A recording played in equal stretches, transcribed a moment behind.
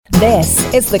This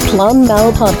is the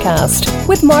Clonmel Podcast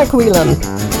with Mark Whelan.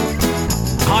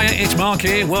 Hiya, it's Mark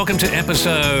here. Welcome to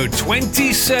episode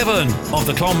 27 of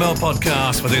the Clonmel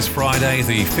Podcast for this Friday,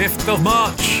 the 5th of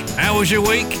March. How was your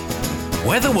week?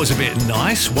 Weather was a bit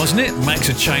nice, wasn't it? Makes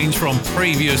a change from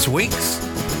previous weeks.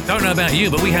 Don't know about you,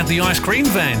 but we had the ice cream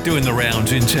van doing the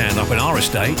rounds in town up in our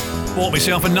estate. Bought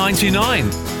myself a 99,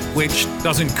 which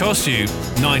doesn't cost you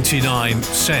 99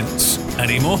 cents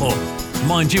anymore.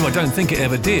 Mind you, I don't think it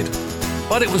ever did,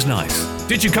 but it was nice.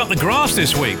 Did you cut the grass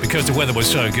this week because the weather was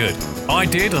so good? I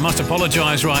did. I must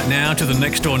apologise right now to the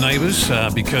next door neighbours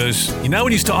because you know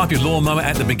when you start up your lawnmower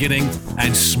at the beginning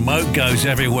and smoke goes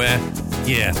everywhere?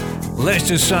 Yeah, let's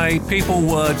just say people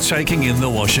were taking in the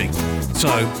washing. So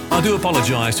I do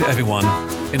apologise to everyone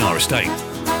in our estate.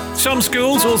 Some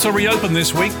schools also reopened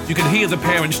this week. You can hear the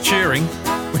parents cheering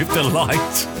with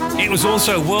delight. It was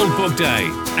also World Book Day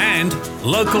and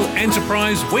Local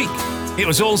Enterprise Week. It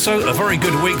was also a very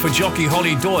good week for jockey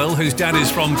Holly Doyle, whose dad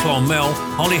is from Clonmel.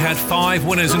 Holly had 5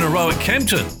 winners in a row at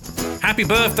Kempton. Happy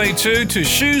birthday too to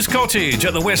Shoes Cottage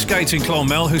at the Westgate in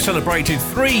Clonmel, who celebrated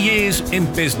 3 years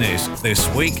in business this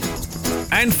week.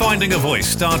 And Finding a Voice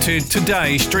started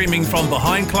today, streaming from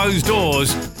behind closed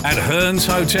doors at Hearns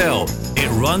Hotel. It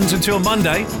runs until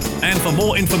Monday, and for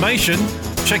more information,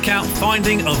 check out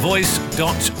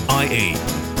findingavoice.ie.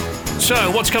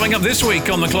 So, what's coming up this week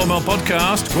on the Clonmel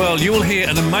Podcast? Well, you will hear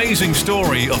an amazing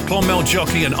story of Clonmel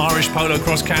jockey and Irish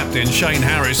Polocrosse Captain Shane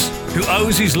Harris, who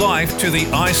owes his life to the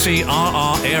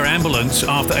ICRR air ambulance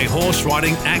after a horse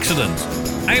riding accident.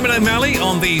 Eamon O'Malley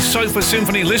on the Sofa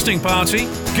Symphony Listening Party.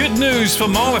 Good news for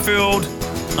Marlfield.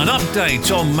 An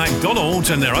update on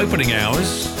McDonald's and their opening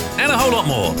hours. And a whole lot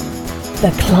more.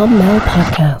 The Clonmel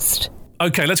Podcast.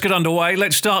 Okay, let's get underway.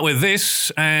 Let's start with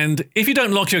this. And if you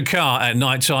don't lock your car at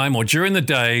night time or during the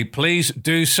day, please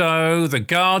do so. The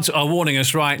guards are warning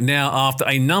us right now after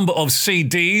a number of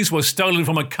CDs were stolen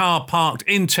from a car parked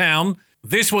in town.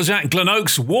 This was at Glen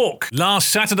Oaks Walk last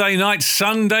Saturday night,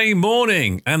 Sunday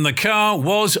morning, and the car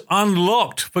was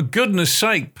unlocked. For goodness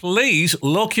sake, please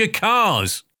lock your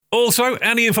cars. Also,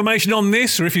 any information on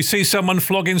this, or if you see someone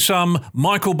flogging some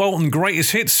Michael Bolton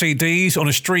Greatest Hits CDs on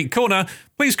a street corner,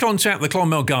 please contact the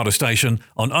Clonmel Garda Station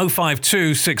on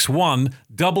 05261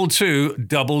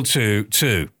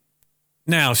 22222.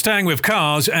 Now, staying with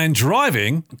cars and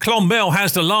driving, Clonmel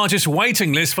has the largest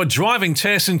waiting list for driving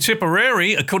tests in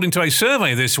Tipperary, according to a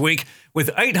survey this week, with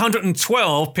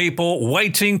 812 people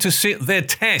waiting to sit their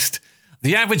test.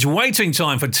 The average waiting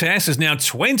time for tests is now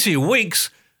 20 weeks,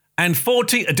 and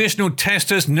 40 additional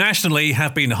testers nationally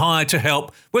have been hired to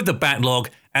help with the backlog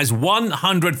as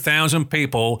 100,000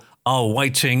 people are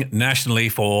waiting nationally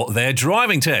for their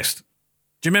driving test.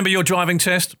 Do you remember your driving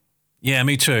test? Yeah,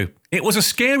 me too. It was a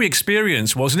scary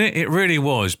experience, wasn't it? It really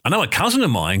was. I know a cousin of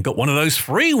mine got one of those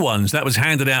free ones that was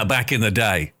handed out back in the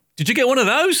day. Did you get one of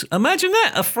those? Imagine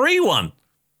that, a free one.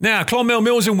 Now, Clonmel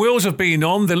Mills and Wheels have been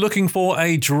on. They're looking for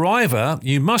a driver.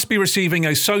 You must be receiving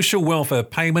a social welfare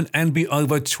payment and be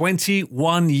over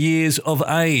 21 years of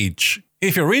age.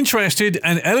 If you're interested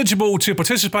and eligible to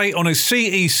participate on a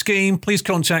CE scheme, please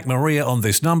contact Maria on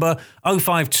this number,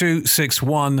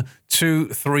 05261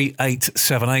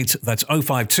 23878. That's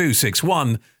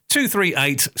 05261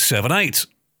 23878.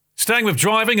 Staying with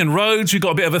driving and roads, we've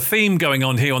got a bit of a theme going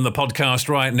on here on the podcast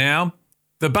right now.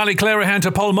 The Ballyclarahan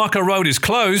to Polmucker Road is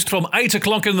closed from 8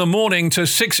 o'clock in the morning to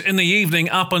 6 in the evening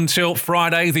up until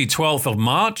Friday the 12th of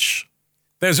March.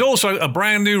 There's also a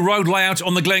brand new road layout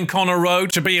on the Glenconnor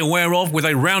Road to be aware of, with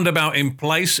a roundabout in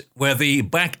place where the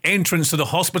back entrance to the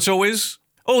hospital is.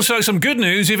 Also, some good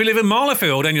news if you live in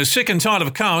Marlfield and you're sick and tired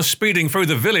of cars speeding through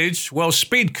the village. Well,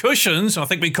 speed cushions, I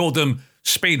think we called them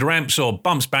speed ramps or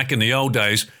bumps back in the old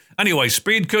days. Anyway,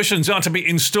 speed cushions are to be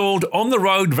installed on the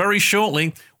road very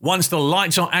shortly once the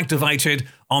lights are activated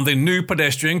on the new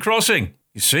pedestrian crossing.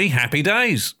 You see, happy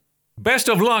days. Best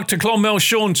of luck to Clonmel's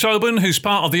Sean Tobin, who's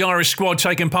part of the Irish squad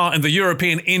taking part in the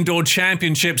European Indoor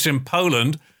Championships in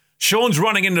Poland. Sean's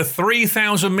running in the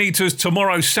 3,000 metres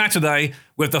tomorrow, Saturday,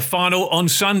 with the final on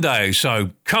Sunday. So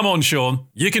come on, Sean,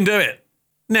 you can do it.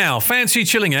 Now, fancy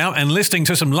chilling out and listening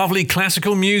to some lovely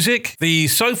classical music? The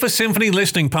Sofa Symphony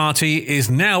Listening Party is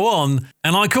now on,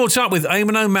 and I caught up with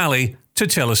Eamon O'Malley to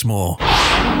tell us more.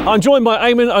 I'm joined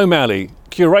by Eamon O'Malley,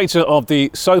 curator of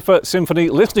the Sofa Symphony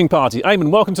Listening Party.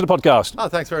 Eamon, welcome to the podcast. Oh,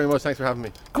 thanks very much. Thanks for having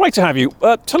me. Great to have you.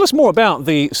 Tell us more about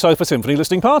the Sofa Symphony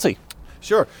Listening Party.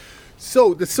 Sure.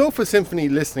 So, the Sofa Symphony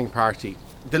Listening Party,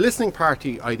 the listening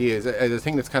party idea is a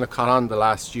thing that's kind of caught on the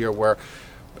last year, where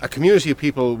a community of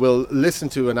people will listen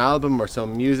to an album or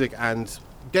some music and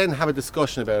then have a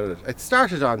discussion about it. It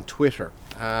started on Twitter,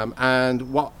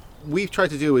 and what we've tried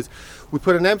to do is we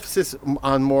put an emphasis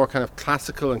on more kind of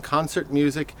classical and concert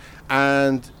music,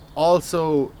 and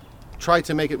also try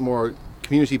to make it more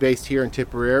community-based here in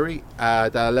Tipperary,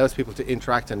 that allows people to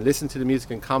interact and listen to the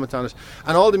music and comment on it.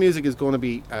 And all the music is going to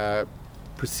be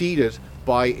preceded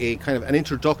by a kind of an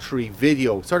introductory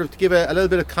video, sort of to give a little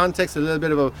bit of context, a little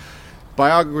bit of a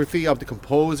biography of the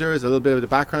composers, a little bit of the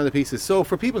background of the pieces. So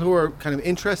for people who are kind of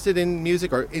interested in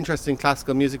music or interested in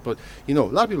classical music, but a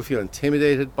lot of people feel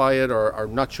intimidated by it or are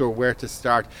not sure where to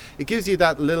start, it gives you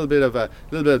that little bit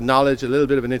of knowledge, a little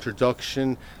bit of an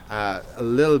introduction, a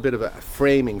little bit of a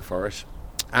framing for it.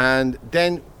 And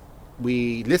then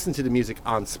we listen to the music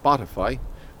on Spotify,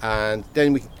 and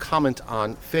then we can comment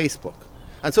on Facebook.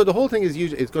 And so the whole thing is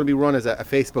it's going to be run as a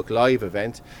Facebook Live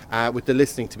event, with the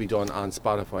listening to be done on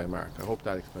Spotify, Mark. I hope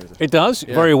that explains it. It does,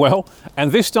 very well.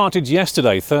 And this started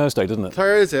yesterday, Thursday, didn't it?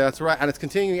 Thursday, that's right. And it's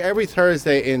continuing every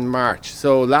Thursday in March.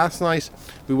 So last night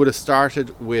we would have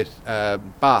started with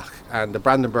Bach and the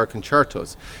Brandenburg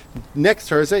Concertos. Next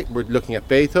Thursday we're looking at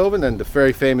Beethoven and the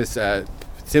very famous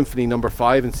Symphony Number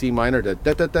 5 in C minor,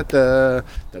 that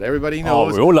everybody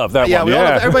knows. Oh, we all love that one.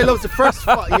 Everybody loves the first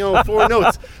 4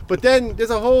 notes. But then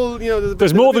there's a whole,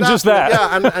 there's more than just that.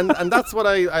 Yeah, and that's what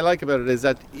I like about it, is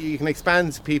that you can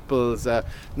expand people's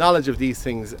knowledge of these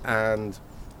things and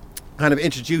kind of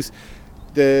introduce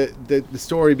the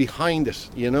story behind it,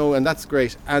 and that's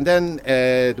great. And then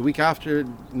the week after,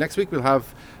 next week, we'll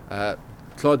have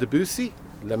Claude Debussy,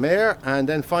 La Mer, and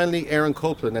then finally Aaron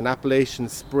Copland and Appalachian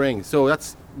Spring. So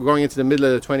that's going into the middle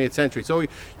of the 20th century. So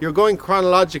you're going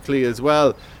chronologically as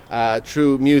well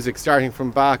through music, starting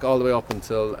from Bach all the way up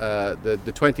until the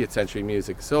 20th century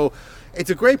music. So it's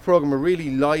a great program, a really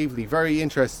lively, very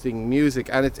interesting music,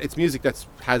 and it's music that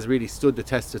has really stood the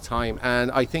test of time.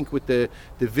 And I think with the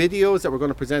videos that we're going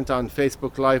to present on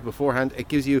Facebook Live beforehand, it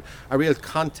gives you a real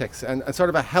context and sort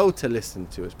of a how to listen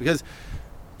to it. Because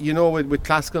with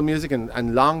classical music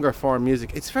and longer form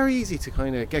music, it's very easy to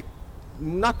kind of get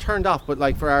not turned off, but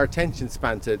like for our attention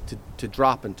span to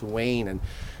drop and to wane and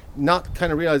not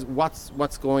kind of realize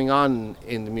what's going on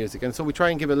in the music. And so we try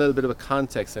and give a little bit of a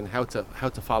context and how to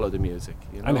follow the music.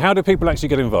 And how do people actually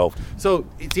get involved? So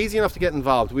it's easy enough to get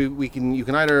involved. You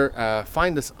can either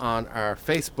find us on our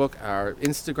Facebook, our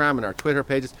Instagram and our Twitter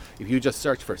pages. If you just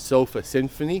search for Sofa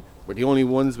Symphony, we're the only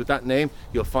ones with that name,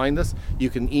 you'll find us. You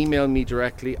can email me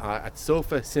directly at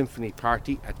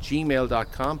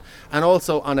sofasymphonyparty@gmail.com, and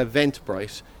also on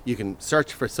Eventbrite. You can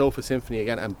search for Sofa Symphony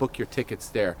again and book your tickets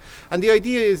there. And the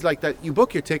idea is like that you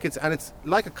book your tickets, and it's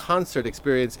like a concert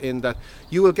experience in that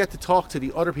you will get to talk to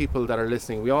the other people that are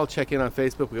listening. We all check in on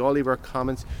Facebook, we all leave our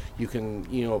comments. You can,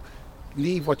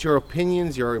 leave what your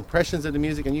opinions, your impressions of the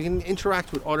music, and you can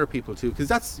interact with other people too, because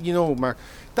that's, Mark,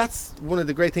 that's one of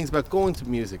the great things about going to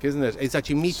music, isn't it? Is that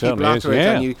you meet people after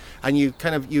it, and you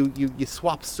kind of you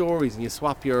swap stories and you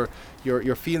swap your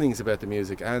feelings about the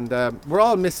music, and we're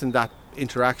all missing that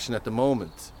interaction at the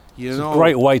moment. It's a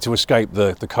great way to escape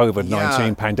the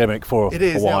COVID-19 pandemic for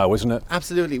a while, isn't it?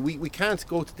 Absolutely. We can't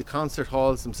go to the concert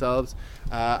halls themselves.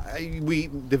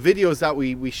 The videos that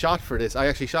we shot for this, I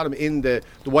actually shot them in the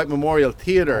White Memorial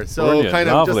Theatre. So brilliant, kind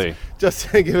of lovely. just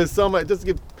to give us some, just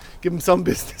to give them some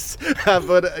business.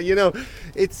 But it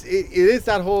is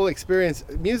that whole experience.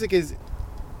 Music is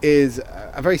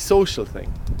a very social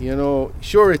thing.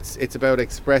 Sure, it's about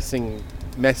expressing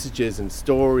messages and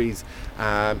stories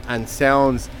and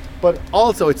sounds, but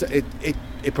also it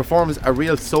performs a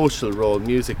real social role.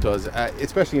 Music does,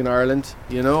 especially in Ireland.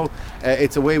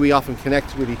 It's a way we often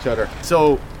connect with each other.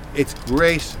 So it's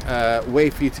great way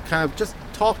for you to kind of just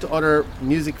talk to other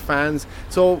music fans.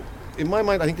 So in my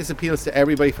mind, I think this appeals to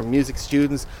everybody from music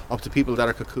students up to people that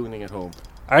are cocooning at home.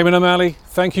 Eamon O'Malley,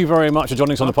 thank you very much for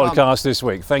joining us on the podcast this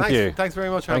week. Thanks you. Thanks very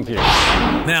much. Thank you.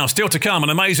 Now, still to come, an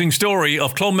amazing story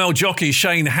of Clonmel jockey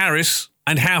Shane Harris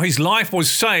and how his life was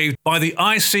saved by the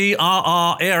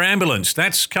ICRR air ambulance.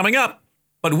 That's coming up.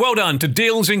 But well done to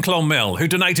Deals in Clonmel, who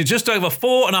donated just over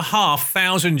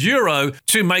 €4,500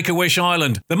 to Make-A-Wish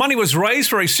Island. The money was raised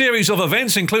for a series of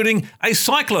events, including a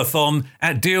cyclothon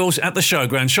at Deals at the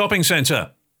Showground Shopping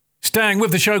Centre. Staying with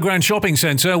the Showground Shopping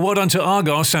Centre, well done to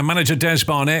Argos and manager Des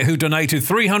Barnett, who donated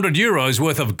 €300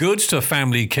 worth of goods to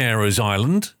Family Carers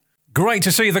Island. Great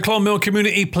to see the Clonmel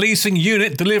Community Policing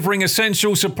Unit delivering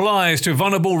essential supplies to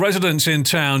vulnerable residents in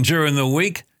town during the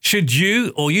week. Should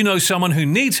you or you know someone who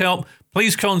needs help,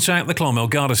 please contact the Clonmel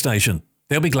Garda Station.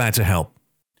 They'll be glad to help.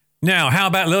 Now, how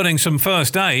about learning some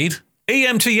first aid?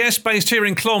 EMTS based here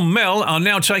in Clonmel are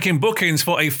now taking bookings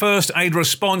for a first aid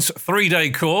response 3-day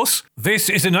course. This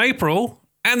is in April,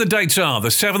 And the dates are the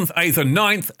 7th, 8th and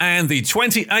 9th and the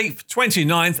 28th,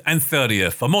 29th and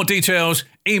 30th. For more details,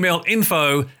 email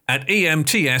info@emts.ie.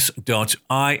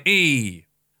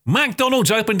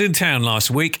 McDonald's opened in town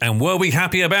last week, and were we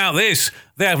happy about this?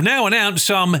 They have now announced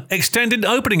some extended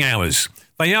opening hours.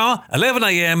 They are 11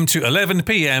 a.m. to 11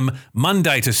 p.m.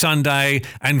 Monday to Sunday,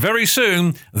 and very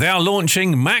soon they are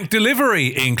launching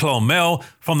McDelivery in Clonmel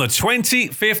from the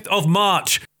 25th of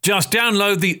March. Just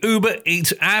download the Uber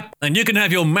Eats app and you can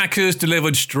have your Maccas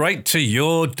delivered straight to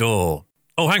your door.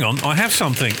 Oh, hang on, I have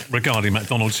something regarding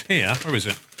McDonald's here. Where is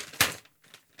it?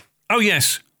 Oh,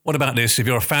 yes. What about this? If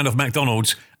you're a fan of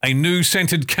McDonald's, a new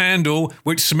scented candle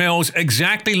which smells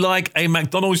exactly like a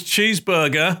McDonald's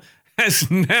cheeseburger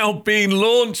has now been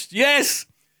launched. Yes!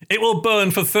 It will burn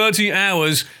for 30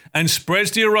 hours and spreads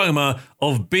the aroma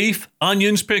of beef,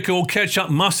 onions, pickle,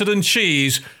 ketchup, mustard and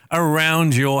cheese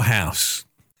around your house.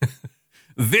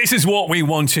 This is what we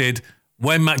wanted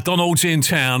when McDonald's in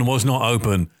town was not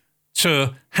open.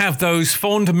 To have those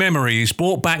fond memories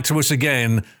brought back to us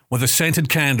again with a scented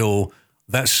candle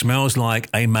that smells like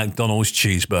a McDonald's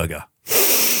cheeseburger.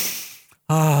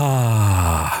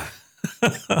 Ah.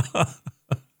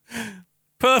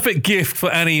 Perfect gift for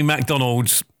any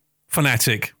McDonald's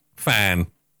fanatic fan.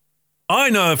 I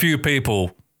know a few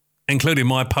people, including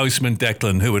my postman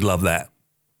Declan, who would love that.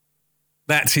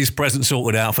 That's his present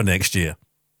sorted out for next year.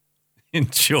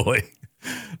 Enjoy.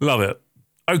 Love it.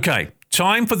 Okay,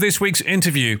 time for this week's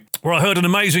interview, where I heard an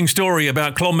amazing story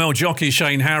about Clonmel jockey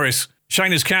Shane Harris.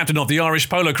 Shane is captain of the Irish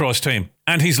Polocrosse team,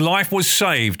 and his life was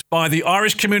saved by the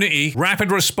Irish Community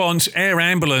Rapid Response Air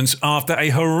Ambulance after a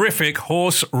horrific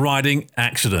horse riding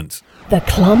accident. The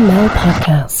Clonmel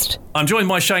Podcast. I'm joined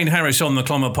by Shane Harris on the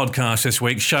Clonmel Podcast this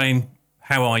week. Shane,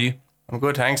 how are you? I'm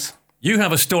good, thanks. You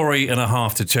have a story and a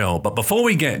half to tell, but before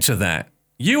we get to that,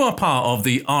 you are part of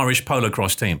the Irish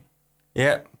Polocrosse team.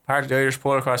 Yeah, part of the Irish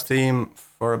Polocrosse team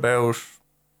for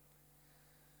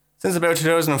since about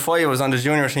 2005. I was on the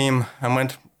junior team and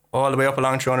went all the way up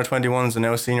along through under 21s and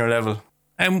now senior level.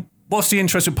 And what's the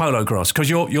interest with polocrosse? Because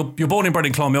you're born and bred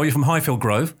in Clonmel, you're from Highfield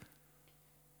Grove.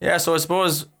 Yeah, so I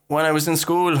suppose when I was in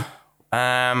school,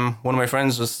 one of my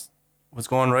friends was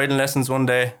going riding lessons one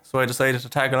day, so I decided to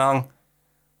tag along,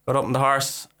 got up on the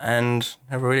horse and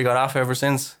never really got off ever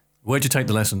since. Where'd you take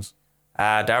the lessons?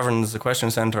 Davern's Equestrian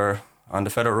Centre on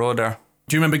the Federal Road there.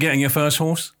 Do you remember getting your first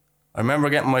horse? I remember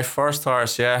getting my first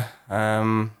horse, yeah. It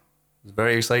was a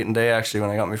very exciting day actually when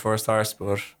I got my first horse.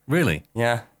 But really?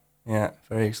 Yeah,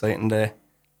 very exciting day.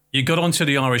 You got onto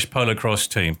the Irish Polocrosse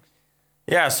team?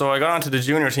 Yeah, so I got onto the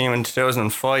junior team in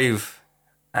 2005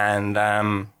 and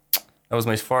that was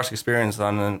my first experience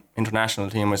on an international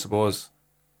team, I suppose.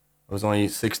 I was only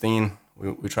 16.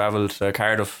 We travelled to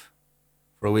Cardiff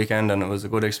for a weekend and it was a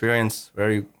good experience,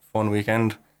 very fun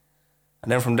weekend. And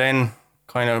then from then,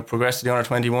 kind of progressed to the under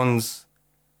 21s.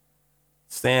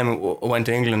 Same, went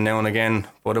to England now and again,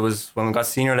 but it was when we got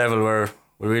senior level where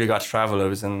we really got to travel. I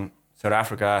was in South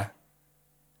Africa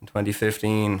in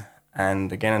 2015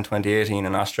 and again in 2018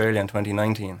 and Australia in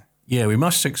 2019. Yeah, we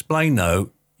must explain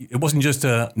though, it wasn't just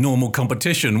a normal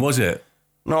competition, was it?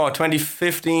 No,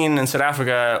 2015 in South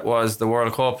Africa was the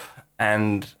World Cup,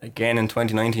 and again in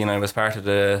 2019 I was part of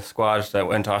the squad that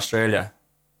went to Australia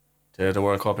to the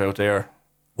World Cup out there.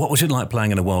 What was it like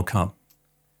playing in a World Cup?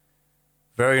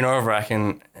 Very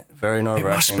nerve-wracking. It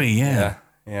must be, yeah.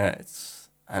 Yeah,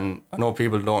 and I know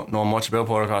people don't know much about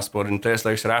polocrosse, but in places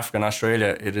like South Africa and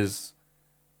Australia, it is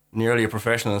nearly a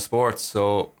professional sport.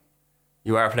 So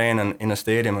you are playing in a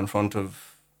stadium in front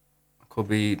of, could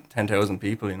be 10,000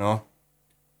 people, you know.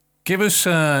 Give us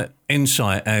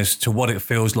insight as to what it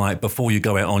feels like before you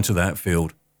go out onto that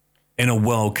field in a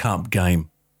World Cup game.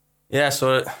 Yeah,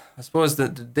 so I suppose the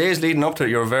days leading up to it,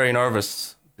 you're very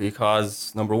nervous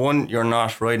because, number one, you're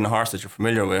not riding a horse that you're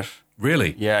familiar with.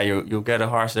 Really? Yeah, you get a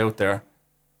horse out there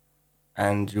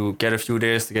and you get a few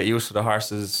days to get used to the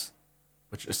horses,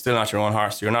 but it's still not your own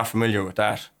horse. You're not familiar with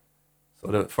that.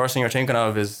 So the first thing you're thinking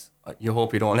of is you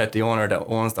hope you don't let the owner that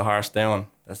owns the horse down,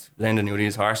 that's lending you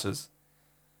these horses.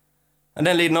 And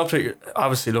then leading up to it,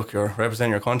 obviously, look, you're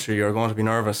representing your country, you're going to be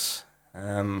nervous.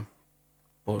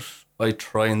 But I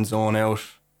try and zone out.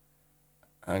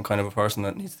 I'm kind of a person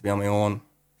that needs to be on my own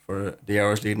for the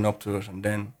hours leading up to it and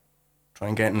then try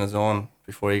and get in the zone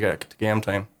before you get to game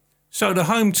time. So the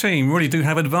home team really do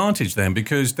have advantage then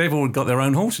because they've all got their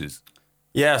own horses?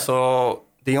 Yeah, so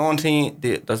the home team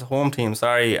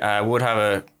would have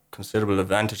a considerable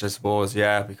advantage, I suppose,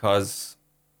 yeah, because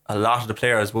a lot of the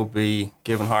players would be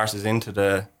giving horses into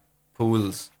the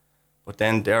pools, but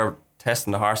then they're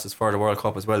testing the horses for the World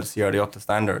Cup as well to see are they up to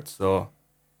standard. So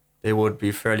they would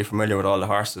be fairly familiar with all the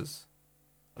horses.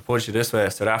 I'll put you this way: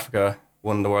 South Africa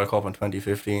won the World Cup in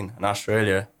 2015, and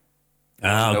Australia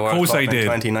won the Of World course Cup they in did.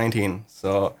 2019.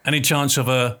 So Any chance of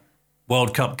a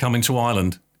World Cup coming to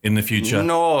Ireland in the future?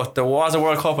 no, there was a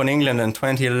World Cup in England in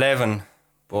 2011,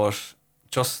 but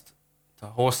just to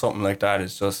host something like that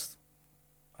is just,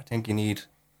 I think you need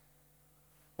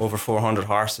over 400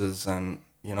 horses, and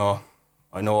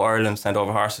I know Ireland sent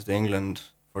over horses to England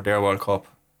for their World Cup,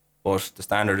 but the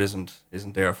standard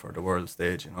isn't there for the world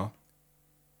stage,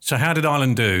 So how did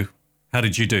Ireland do? How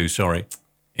did you do, sorry,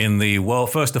 in the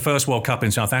first World Cup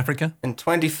in South Africa? In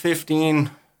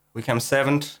 2015, we came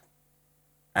 7th,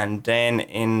 and then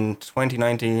in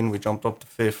 2019, we jumped up to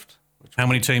 5th. How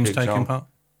many teams big taking jump. part?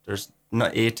 There's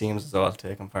not 8 teams is all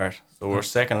taking part. So we're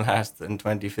second last in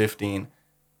 2015,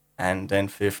 and then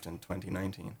 5th in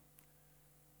 2019.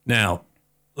 Now,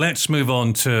 let's move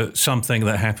on to something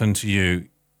that happened to you.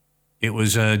 It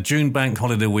was a June bank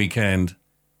holiday weekend,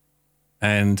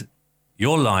 and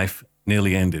your life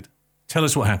nearly ended. Tell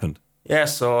us what happened. Yeah,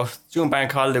 so June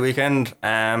bank holiday weekend,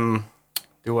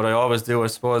 do what I always do, I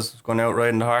suppose, going out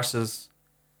riding the horses.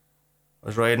 I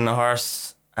was riding a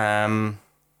horse, and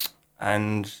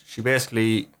she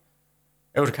basically,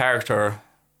 out of character,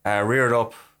 reared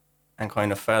up and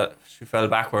kind of fell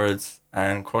backwards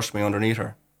and crushed me underneath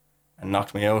her and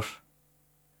knocked me out.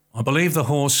 I believe the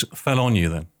horse fell on you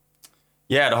then.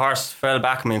 Yeah, the horse fell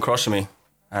back at me and crushed me.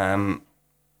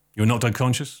 You were knocked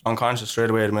unconscious? Unconscious straight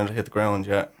away the minute I hit the ground,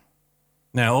 yeah.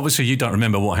 Now, obviously, you don't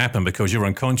remember what happened because you're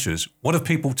unconscious. What have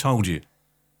people told you?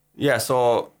 Yeah,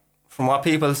 so from what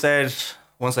people said,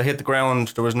 once I hit the ground,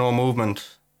 there was no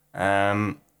movement.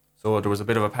 So there was a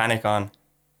bit of a panic on.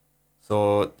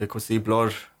 So they could see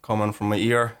blood coming from my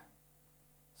ear.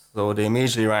 So they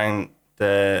immediately rang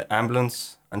the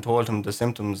ambulance and told them the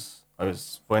symptoms. I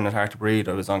was finding it hard to breathe.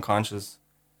 I was unconscious.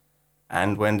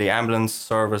 And when the ambulance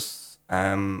service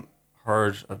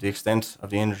heard of the extent of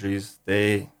the injuries,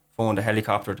 they phoned a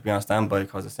helicopter to be on standby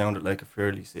because it sounded like a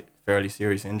fairly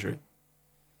serious injury.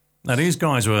 Now, these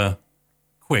guys were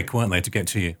quick, weren't they, to get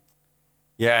to you?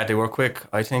 Yeah, they were quick.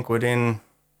 I think within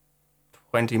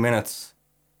 20 minutes,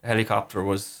 the helicopter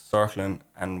was circling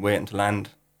and waiting to land.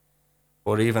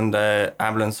 But even the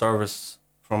ambulance service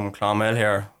from Clonmel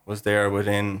here was there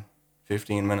within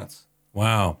 15 minutes.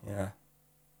 Wow. Yeah.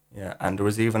 And there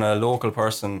was even a local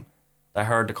person that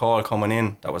heard the call coming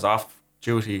in that was off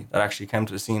duty that actually came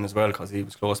to the scene as well because he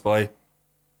was close by.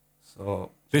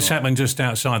 So This happened just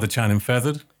outside the town in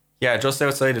Feathered? Yeah, just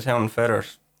outside the town in Feathered,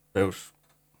 about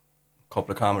a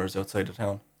couple of kilometres outside the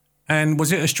town. And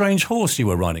was it a strange horse you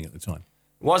were riding at the time?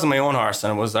 It wasn't my own horse,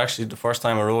 and it was actually the first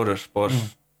time I rode it, but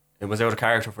it was out of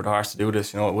character for the horse to do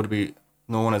this. It would be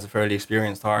known as a fairly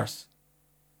experienced horse.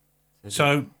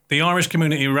 So the Irish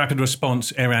Community Rapid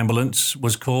Response Air Ambulance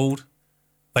was called.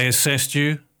 They assessed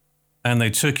you, and they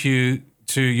took you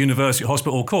to University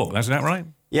Hospital Cork. Is that right?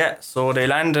 Yeah, so they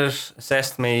landed,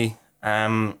 assessed me,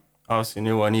 obviously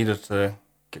knew I needed to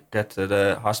get to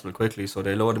the hospital quickly, so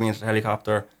they loaded me into the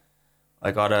helicopter.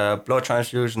 I got a blood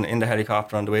transfusion in the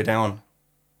helicopter on the way down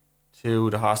to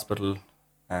the hospital,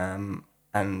 and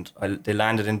they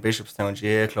landed in Bishopstown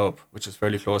GA Club, which is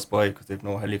fairly close by because they've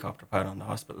no helicopter pad on the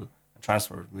hospital, and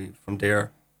transferred me from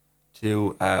there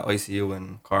to ICU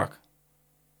in Cork.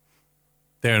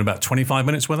 There in about 25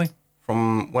 minutes, were they?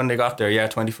 From when they got there,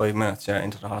 25 minutes,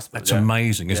 into the hospital. That's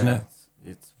amazing, isn't it?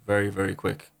 It's very, very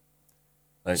quick.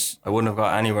 Like, I wouldn't have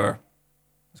got anywhere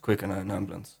as quick in an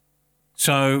ambulance.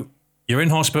 So you're in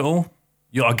hospital.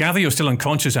 I gather you're still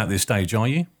unconscious at this stage, are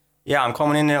you? Yeah, I'm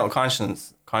coming in and out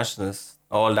of consciousness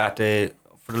all that day.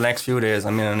 For the next few days,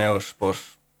 I'm in and out, but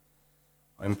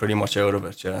I'm pretty much out of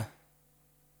it, yeah.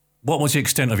 What was the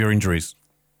extent of your injuries?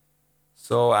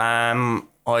 So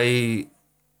I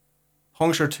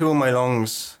punctured 2 of my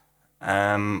lungs,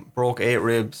 broke 8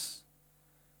 ribs,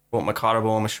 broke my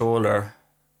collarbone, my shoulder,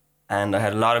 and I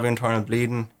had a lot of internal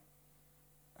bleeding,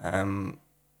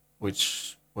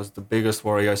 which was the biggest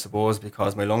worry, I suppose,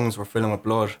 because my lungs were filling with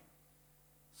blood.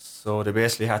 So they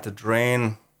basically had to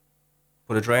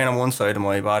put a drain on one side of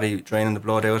my body, draining the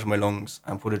blood out of my lungs,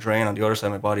 and put a drain on the other side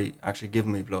of my body, actually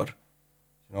giving me blood.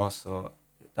 So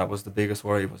that was the biggest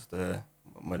worry, was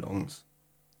my lungs.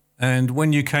 And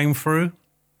when you came through,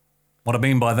 what I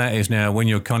mean by that is now when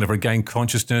you kind of regained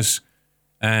consciousness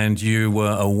and you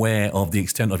were aware of the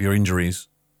extent of your injuries,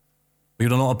 were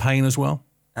you in a lot of pain as well?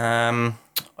 I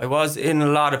was in a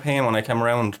lot of pain when I came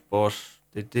around, but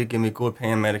they did give me good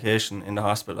pain medication in the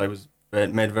hospital. I was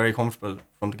made very comfortable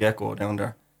from the get-go down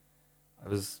there. I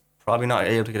was probably not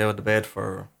able to get out of the bed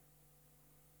for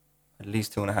at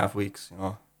least 2.5 weeks,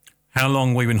 How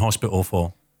long were you in hospital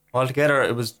for? Altogether,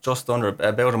 it was just under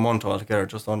about a month altogether,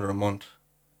 just under a month.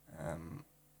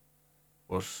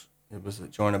 But it was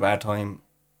during a bad time.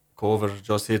 COVID had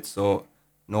just hit, so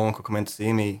no one could come in to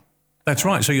see me. That's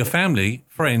right. So your family,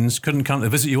 friends couldn't come to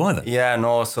visit you either? Yeah,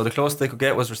 no. So the closest they could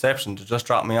get was reception to just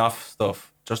drop me off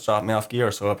stuff, just drop me off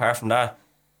gear. So apart from that,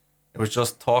 it was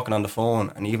just talking on the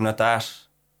phone. And even at that,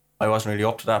 I wasn't really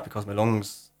up to that because my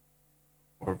lungs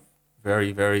were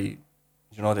very, very,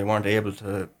 they weren't able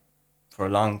to, for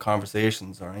long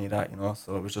conversations or any of that,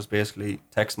 So it was just basically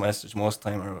text message most of the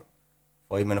time or a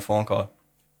 5-minute phone call.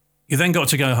 You then got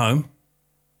to go home.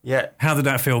 Yeah. How did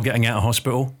that feel, getting out of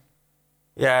hospital?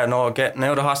 Yeah, no, getting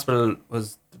out of hospital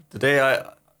was the day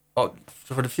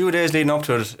for the few days leading up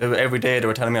to it, every day they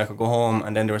were telling me I could go home,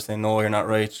 and then they were saying, no, you're not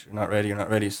right, you're not ready, you're not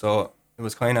ready. So it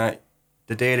was kind of,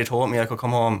 the day they told me I could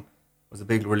come home was a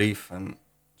big relief, and,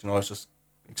 I was just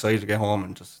excited to get home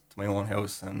and just to my own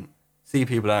house and see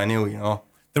people that I knew,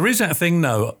 There is that thing,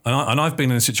 though, and I've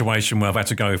been in a situation where I've had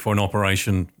to go for an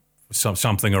operation,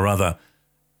 something or other,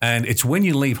 and it's when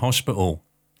you leave hospital,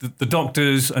 the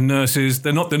doctors and nurses,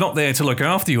 they're not there to look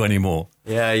after you anymore.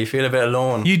 Yeah, you feel a bit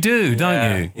alone. You do, don't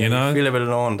you? Yeah, you feel a bit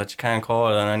alone that you can't call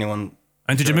on anyone.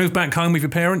 And did you move back home with your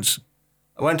parents?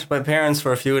 I went to my parents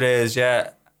for a few days,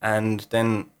 yeah, and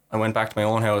then I went back to my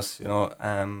own house,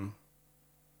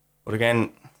 But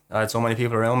again, I had so many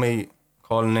people around me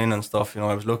calling in and stuff,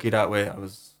 I was lucky that way. I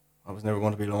was never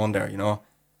going to be alone there,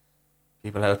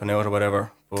 People helping out or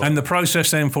whatever. But and the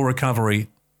process then for recovery,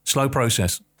 slow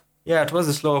process? Yeah, it was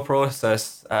a slow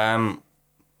process. I'm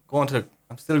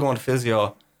still going to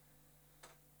physio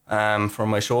for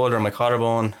my shoulder and my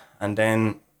collarbone, and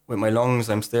then with my lungs,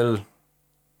 I'm still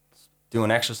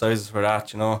doing exercises for that,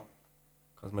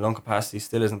 because my lung capacity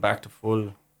still isn't back to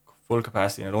full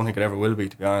capacity, and I don't think it ever will be,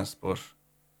 to be honest. But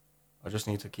I just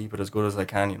need to keep it as good as I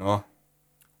can,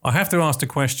 I have to ask the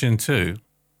question too.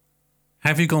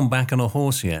 Have you gone back on a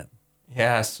horse yet?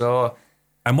 Yeah. So.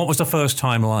 And what was the first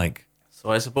time like? So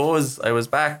I suppose I was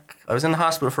in the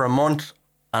hospital for a month,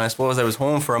 and I suppose I was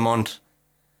home for a month.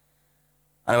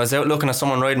 And I was out looking at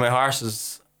someone riding my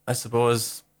horses, I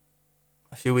suppose,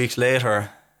 a few weeks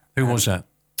later. Who was that?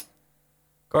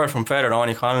 Girl from Feather,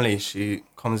 Anya Connolly. She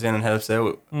comes in and helps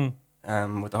out with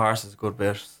the horses a good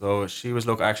bit. So she was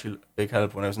actually a big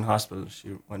help when I was in hospital. She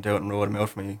went out and rode them out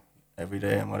for me every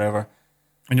day and whatever.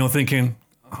 And you're thinking,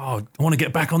 I want to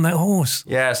get back on that horse.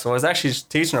 Yeah, so I was actually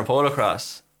teaching her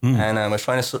polocrosse. And I was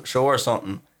trying to show her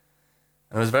something.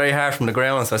 And it was very hard from the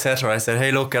ground, so I said to her,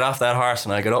 hey, look, get off that horse,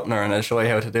 and I'll get up there and I'll show you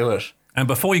how to do it. And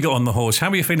before you got on the horse,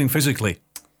 how were you feeling physically?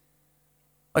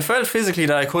 I felt physically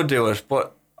that I could do it,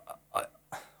 but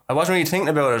I wasn't really thinking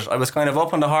about it. I was kind of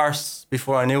up on the horse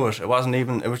before I knew it. It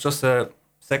was just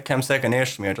came second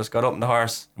nature to me. I just got up on the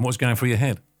horse. And what was going through your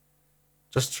head?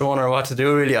 Just showing her what to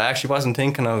do, really. I actually wasn't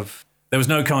thinking of... There was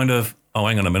no kind of, oh,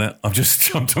 hang on a minute, I've just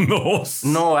jumped on the horse.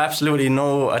 No, absolutely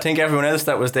no. I think everyone else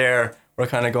that was there were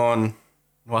kind of going,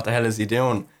 what the hell is he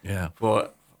doing? Yeah.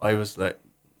 But I was like,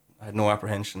 I had no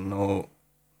apprehension, no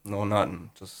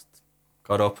nothing. Just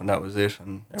got up and that was it.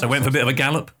 And so went for a bit of a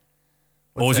gallop?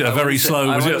 Or was it a very slow?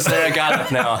 I wouldn't say a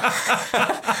gallop now.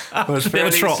 It was a bit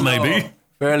of a trot, slow, maybe.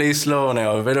 Fairly slow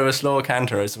now, a bit of a slow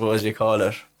canter, I suppose you call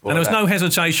it. But and there was no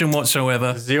hesitation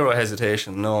whatsoever? Zero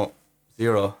hesitation, no.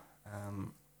 Zero.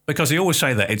 Because they always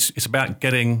say that it's about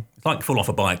it's like fall off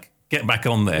a bike, get back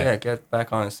on there. Yeah, get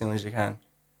back on as soon as you can.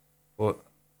 But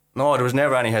no, there was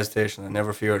never any hesitation. I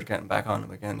never feared getting back on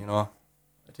them again, I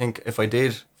think if I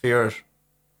did fear it,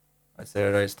 I'd say,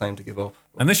 right, it's time to give up.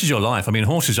 And this is your life. I mean,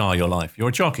 horses are your life. You're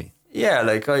a jockey. Yeah,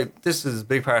 this is a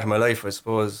big part of my life, I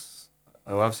suppose.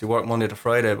 I obviously work Monday to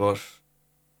Friday, but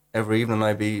every evening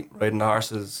I'd be riding the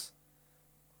horses.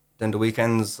 Then the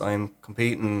weekends I'm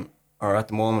competing, or at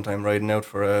the moment I'm riding out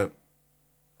for a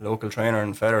local trainer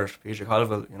in Feather, Peter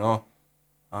Colville,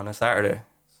 on a Saturday.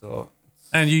 So.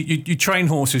 And you train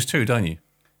horses too, don't you?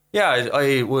 Yeah,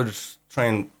 I would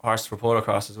train horses for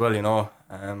polocrosse as well,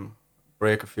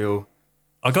 break a few.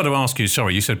 I got to ask you,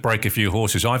 sorry, you said break a few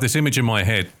horses. I have this image in my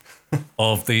head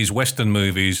of these Western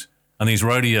movies and these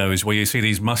rodeos where you see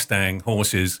these Mustang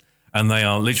horses and they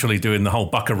are literally doing the whole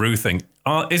buckaroo thing.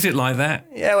 Is it like that?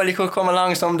 Yeah, well, you could come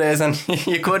along some days and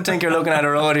you could think you're looking at a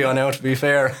rodeo now, to be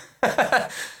fair.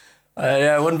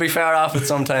 Yeah, it wouldn't be far off it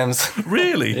sometimes.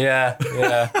 Really? Yeah.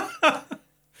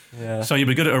 So you'd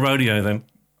be good at a rodeo then?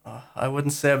 I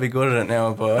wouldn't say I'd be good at it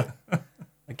now, but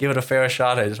I'd give it a fair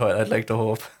shot, I'd like to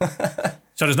hope.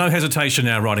 So there's no hesitation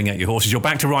now riding out your horses. You're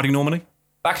back to riding normally?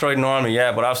 Back to riding normally,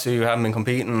 yeah, but obviously you haven't been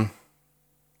competing.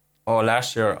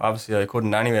 Last year, obviously I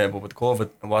couldn't anyway, but with COVID,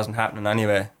 it wasn't happening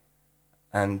anyway.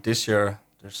 And this year,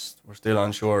 we're still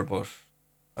unsure, but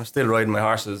I'm still riding my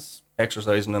horses,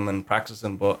 exercising them and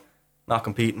practicing, but not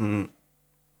competing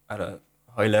at a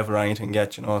high level or anything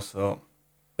yet, you know. So,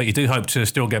 but you do hope to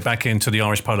still get back into the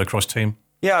Irish Polocrosse team?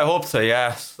 Yeah, I hope so,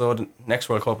 yeah. So the next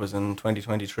World Cup is in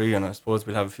 2023, and I suppose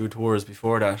we'll have a few tours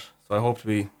before that. So I hope to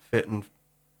be fit and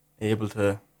able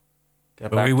to get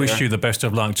back. We wish you the best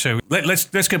of luck too.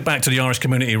 Let's get back to the Irish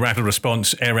Community Rapid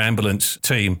Response Air Ambulance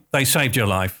team. They saved your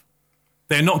life.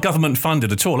 They're not government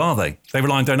funded at all, are they? They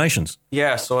rely on donations.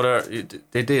 Yeah, so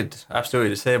they did,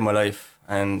 absolutely. They saved my life,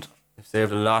 and they've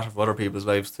saved a lot of other people's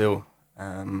lives too.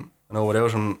 I know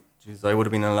without them, geez, I would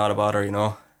have been in a lot of bother, you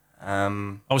know. I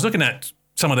was looking at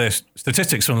some of their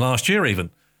statistics from last year even.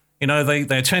 You know,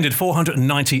 they attended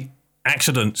 490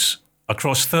 accidents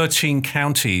across 13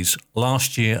 counties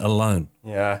last year alone.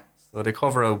 Yeah, so they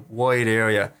cover a wide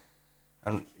area.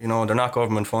 And, you know, they're not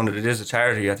government funded. It is a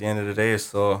charity at the end of the day,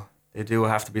 so they do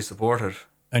have to be supported.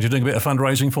 And you're doing a bit of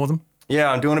fundraising for them? Yeah,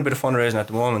 I'm doing a bit of fundraising at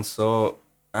the moment. So,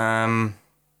 and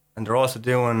they're also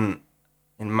doing,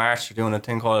 in March, they're doing a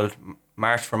thing called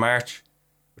March for March,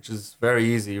 which is very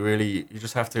easy, really. You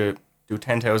just have to do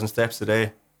 10,000 steps a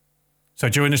day. So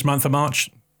during this month of March,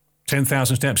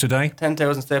 10,000 steps a day?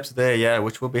 10,000 steps a day, yeah,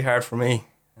 which would be hard for me,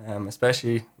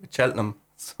 especially with Cheltenham.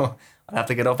 So I'd have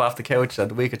to get up off the couch at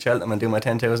the week at Cheltenham and do my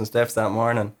 10,000 steps that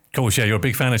morning. Of course, yeah, you're a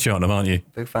big fan of Cheltenham, aren't you?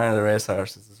 Big fan of the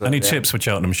racehorses as well. Any tips for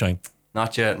Cheltenham, Shane?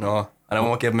 Not yet, no. And I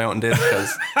won't give them out and did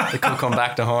because they could come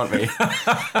back to haunt me.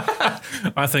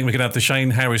 I think we could have the Shane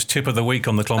Harris tip of the week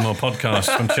on the Clonmel podcast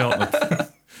from Cheltenham.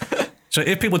 So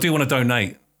if people do want to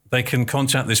donate, they can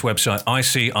contact this website,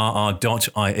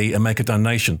 icrr.ie, and make a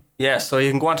donation. Yeah, so you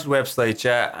can go onto the website,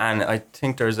 yeah, and I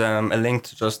think there's a link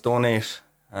to just donate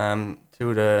to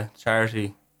the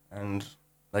charity. And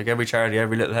like every charity,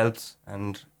 every little helps,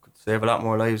 and could save a lot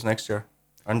more lives next year,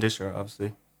 and this year,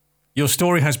 obviously. Your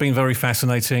story has been very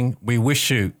fascinating. We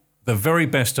wish you the very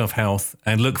best of health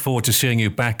and look forward to seeing you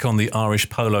back on the Irish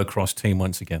Polocrosse team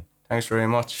once again. Thanks very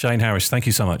much. Shane Harris, thank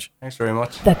you so much. Thanks very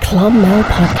much. The Clonmel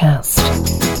Podcast.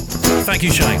 Thank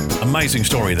you, Shane. Amazing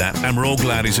story that, and we're all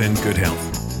glad he's in good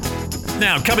health.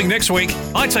 Now, coming next week,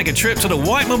 I take a trip to the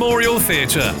White Memorial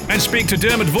Theatre and speak to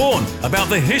Dermot Vaughan about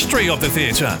the history of the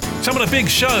theatre, some of the big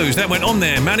shows that went on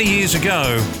there many years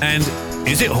ago, and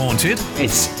is it haunted?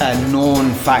 It's a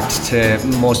known fact to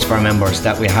most of our members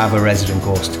that we have a resident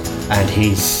ghost, and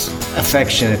he's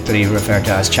affectionately referred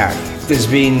to as Charlie. There's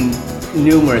been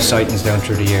numerous sightings down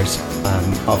through the years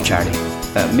of Charlie,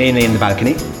 mainly in the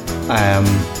balcony,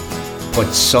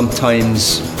 but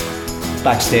sometimes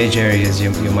backstage areas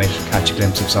you might catch a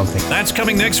glimpse of something. That's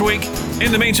coming next week.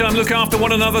 In the meantime, look after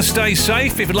one another, stay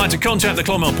safe. If you'd like to contact the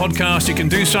Clonmel Podcast, you can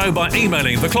do so by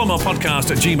emailing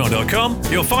theclonmelpodcast@gmail.com.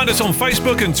 You'll find us on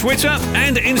Facebook and Twitter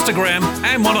and Instagram,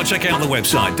 and why not check out the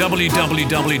website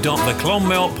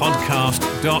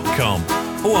www.theclonmelpodcast.com.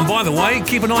 Oh, and by the way,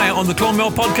 keep an eye out on the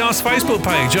Clonmel Podcast Facebook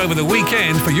page over the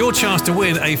weekend for your chance to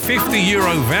win a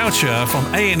 €50 voucher from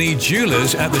A&E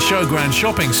Jewellers at the Showground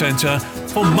Shopping Centre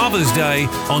for Mother's Day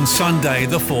on Sunday,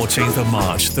 the 14th of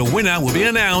March. The winner will be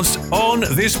announced on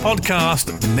this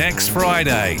podcast next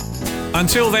Friday.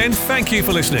 Until then, thank you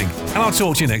for listening, and I'll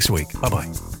talk to you next week. Bye-bye.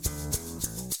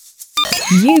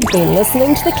 You've been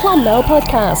listening to the Clonmel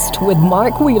Podcast with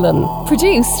Mark Whelan,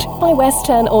 produced by West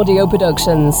 10 Audio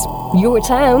Productions. Your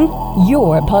town,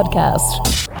 your podcast.